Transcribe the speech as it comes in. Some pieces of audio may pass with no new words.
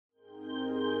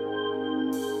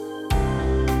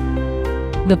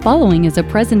The following is a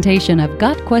presentation of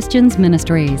Got Questions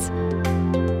Ministries.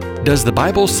 Does the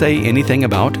Bible say anything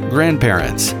about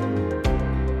grandparents?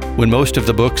 When most of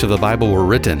the books of the Bible were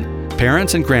written,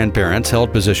 parents and grandparents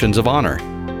held positions of honor.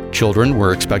 Children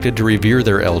were expected to revere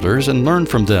their elders and learn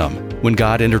from them. When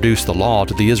God introduced the law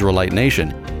to the Israelite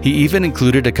nation, He even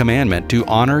included a commandment to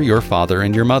honor your father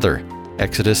and your mother.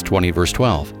 Exodus 20 verse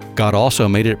 12. God also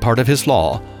made it part of His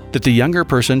law that the younger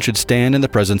person should stand in the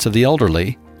presence of the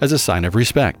elderly as a sign of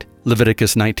respect.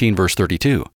 Leviticus 19 verse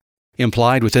 32.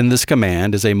 Implied within this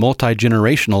command is a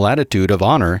multi-generational attitude of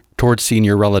honor towards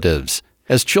senior relatives.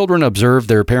 As children observed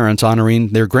their parents honoring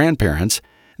their grandparents,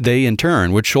 they in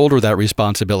turn would shoulder that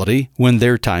responsibility when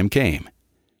their time came.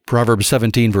 Proverbs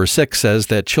 17 verse 6 says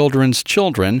that children's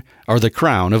children are the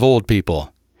crown of old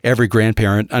people. Every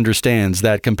grandparent understands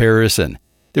that comparison.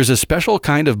 There's a special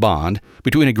kind of bond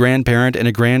between a grandparent and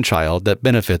a grandchild that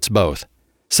benefits both.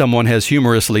 Someone has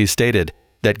humorously stated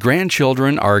that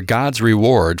grandchildren are God's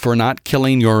reward for not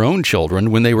killing your own children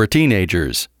when they were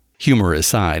teenagers. Humor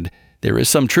aside, there is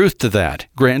some truth to that.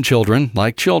 Grandchildren,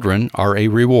 like children, are a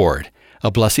reward,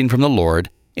 a blessing from the Lord,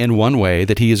 in one way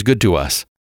that He is good to us.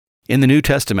 In the New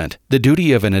Testament, the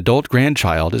duty of an adult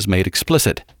grandchild is made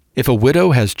explicit. If a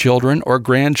widow has children or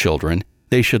grandchildren,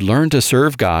 they should learn to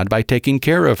serve God by taking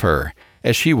care of her,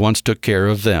 as she once took care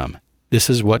of them. This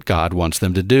is what God wants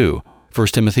them to do. 1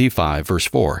 Timothy 5 verse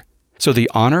 4. So the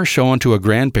honor shown to a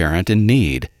grandparent in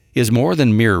need is more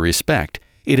than mere respect.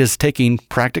 It is taking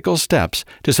practical steps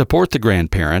to support the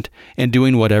grandparent and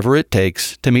doing whatever it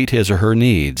takes to meet his or her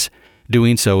needs.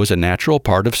 Doing so is a natural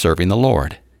part of serving the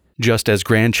Lord. Just as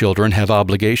grandchildren have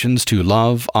obligations to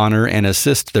love, honor, and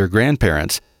assist their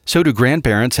grandparents, so do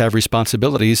grandparents have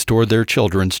responsibilities toward their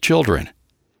children's children.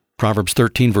 Proverbs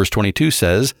 13 verse 22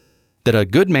 says that a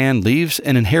good man leaves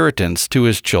an inheritance to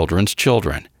his children's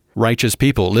children. Righteous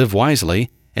people live wisely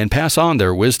and pass on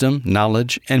their wisdom,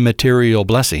 knowledge, and material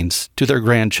blessings to their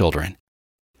grandchildren.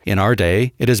 In our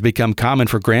day, it has become common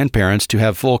for grandparents to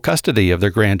have full custody of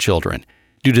their grandchildren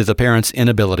due to the parents'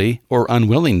 inability or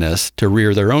unwillingness to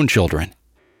rear their own children.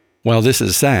 While this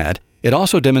is sad, it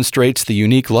also demonstrates the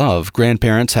unique love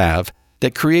grandparents have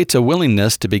that creates a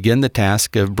willingness to begin the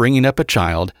task of bringing up a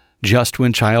child just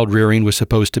when child rearing was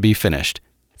supposed to be finished.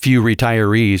 Few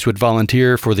retirees would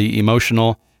volunteer for the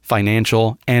emotional,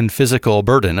 financial, and physical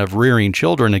burden of rearing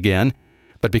children again,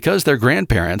 but because they're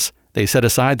grandparents, they set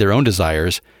aside their own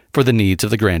desires for the needs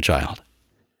of the grandchild.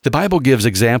 The Bible gives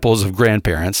examples of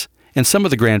grandparents, and some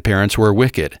of the grandparents were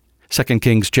wicked. 2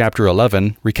 Kings chapter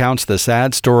 11 recounts the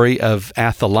sad story of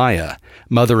Athaliah,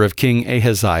 mother of King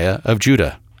Ahaziah of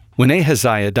Judah. When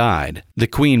Ahaziah died, the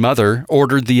queen mother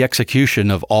ordered the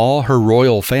execution of all her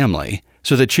royal family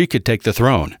so that she could take the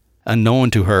throne.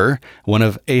 Unknown to her, one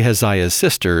of Ahaziah's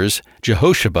sisters,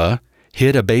 Jehosheba,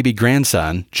 hid a baby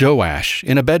grandson, Joash,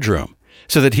 in a bedroom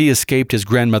so that he escaped his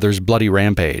grandmother's bloody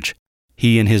rampage.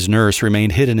 He and his nurse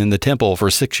remained hidden in the temple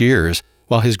for 6 years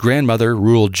while his grandmother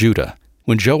ruled Judah.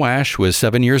 When Joash was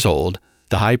 7 years old,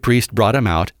 the high priest brought him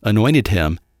out, anointed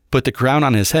him, put the crown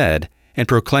on his head, and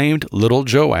proclaimed little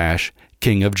Joash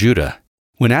king of Judah.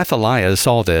 When Athaliah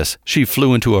saw this, she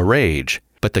flew into a rage,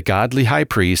 but the godly high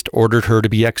priest ordered her to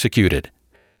be executed.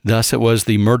 Thus it was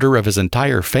the murder of his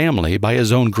entire family by his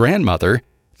own grandmother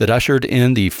that ushered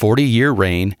in the 40-year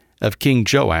reign of King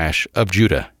Joash of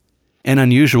Judah. An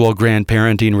unusual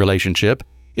grandparenting relationship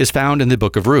is found in the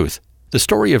book of Ruth. The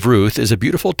story of Ruth is a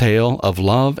beautiful tale of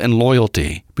love and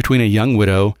loyalty between a young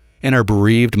widow and her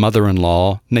bereaved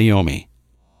mother-in-law, Naomi.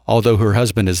 Although her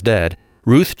husband is dead,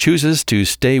 Ruth chooses to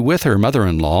stay with her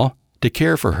mother-in-law to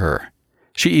care for her.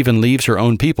 She even leaves her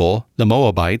own people, the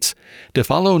Moabites, to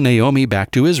follow Naomi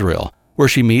back to Israel, where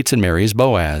she meets and marries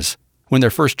Boaz. When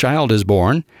their first child is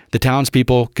born, the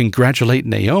townspeople congratulate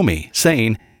Naomi,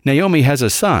 saying, "Naomi has a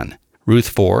son." Ruth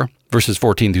 4, verses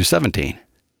 14 through 17.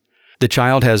 The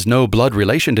child has no blood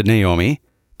relation to Naomi,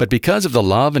 but because of the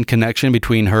love and connection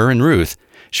between her and Ruth,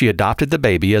 she adopted the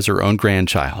baby as her own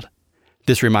grandchild.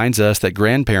 This reminds us that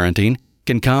grandparenting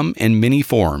can come in many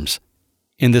forms.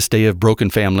 In this day of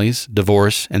broken families,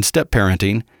 divorce, and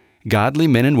step-parenting, godly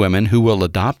men and women who will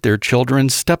adopt their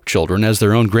children's stepchildren as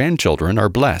their own grandchildren are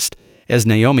blessed, as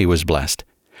Naomi was blessed.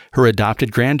 Her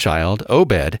adopted grandchild,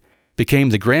 Obed,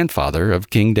 became the grandfather of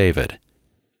King David.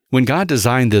 When God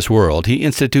designed this world, He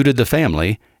instituted the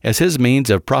family as His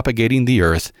means of propagating the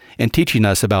earth and teaching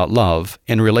us about love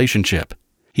and relationship.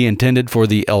 He intended for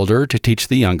the elder to teach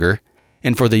the younger,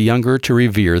 and for the younger to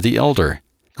revere the elder.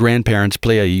 Grandparents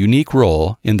play a unique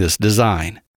role in this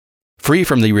design. Free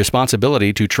from the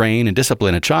responsibility to train and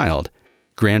discipline a child,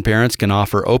 grandparents can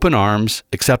offer open arms,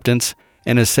 acceptance,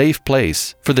 and a safe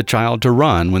place for the child to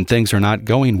run when things are not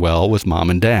going well with mom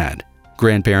and dad.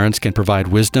 Grandparents can provide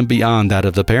wisdom beyond that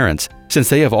of the parents, since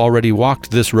they have already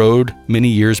walked this road many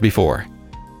years before.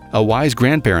 A wise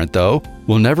grandparent, though,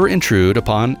 will never intrude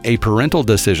upon a parental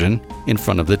decision in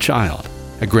front of the child.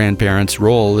 A grandparent's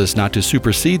role is not to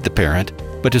supersede the parent,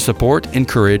 but to support,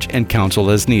 encourage, and counsel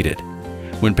as needed.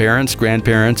 When parents,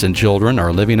 grandparents, and children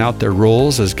are living out their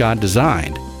roles as God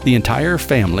designed, the entire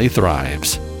family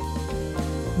thrives.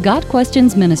 Got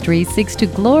Questions Ministry seeks to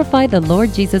glorify the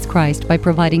Lord Jesus Christ by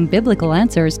providing biblical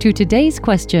answers to today's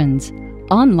questions.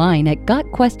 Online at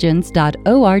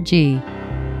gotquestions.org.